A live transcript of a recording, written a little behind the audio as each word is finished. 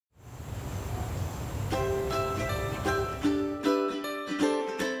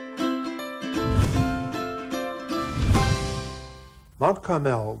Mount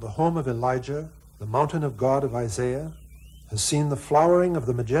Carmel, the home of Elijah, the mountain of God of Isaiah, has seen the flowering of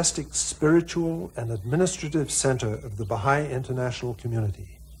the majestic spiritual and administrative center of the Baha'i international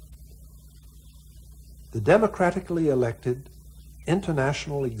community. The democratically elected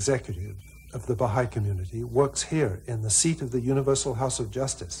international executive of the Baha'i community works here in the seat of the Universal House of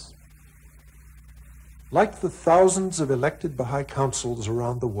Justice. Like the thousands of elected Baha'i councils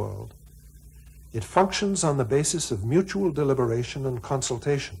around the world, it functions on the basis of mutual deliberation and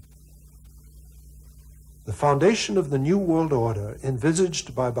consultation. The foundation of the New World Order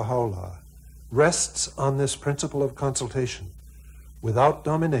envisaged by Bahá'u'lláh rests on this principle of consultation, without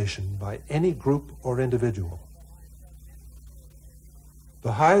domination by any group or individual.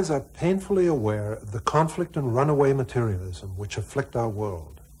 Baha'is are painfully aware of the conflict and runaway materialism which afflict our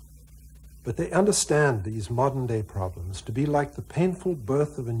world, but they understand these modern-day problems to be like the painful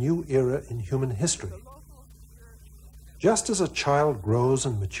birth of a new era in human history. Just as a child grows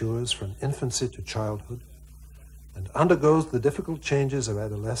and matures from infancy to childhood, and undergoes the difficult changes of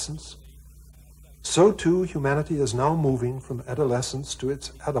adolescence, so too humanity is now moving from adolescence to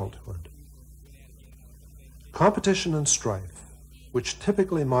its adulthood. Competition and strife, which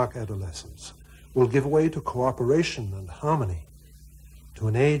typically mark adolescence, will give way to cooperation and harmony, to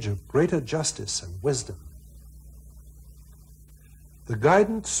an age of greater justice and wisdom. The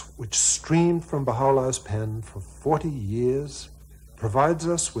guidance which streamed from Baha'u'llah's pen for 40 years provides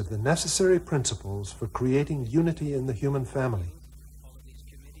us with the necessary principles for creating unity in the human family.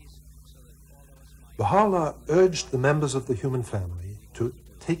 Baha'u'lláh urged the members of the human family to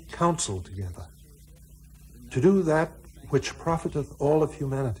take counsel together, to do that which profiteth all of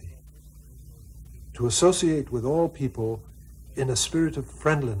humanity, to associate with all people in a spirit of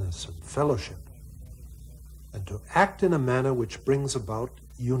friendliness and fellowship, and to act in a manner which brings about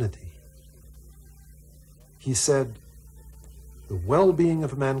unity. He said, "The well-being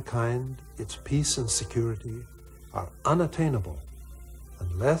of mankind, its peace and security, are unattainable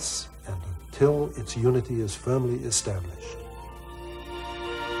unless and until its unity is firmly established."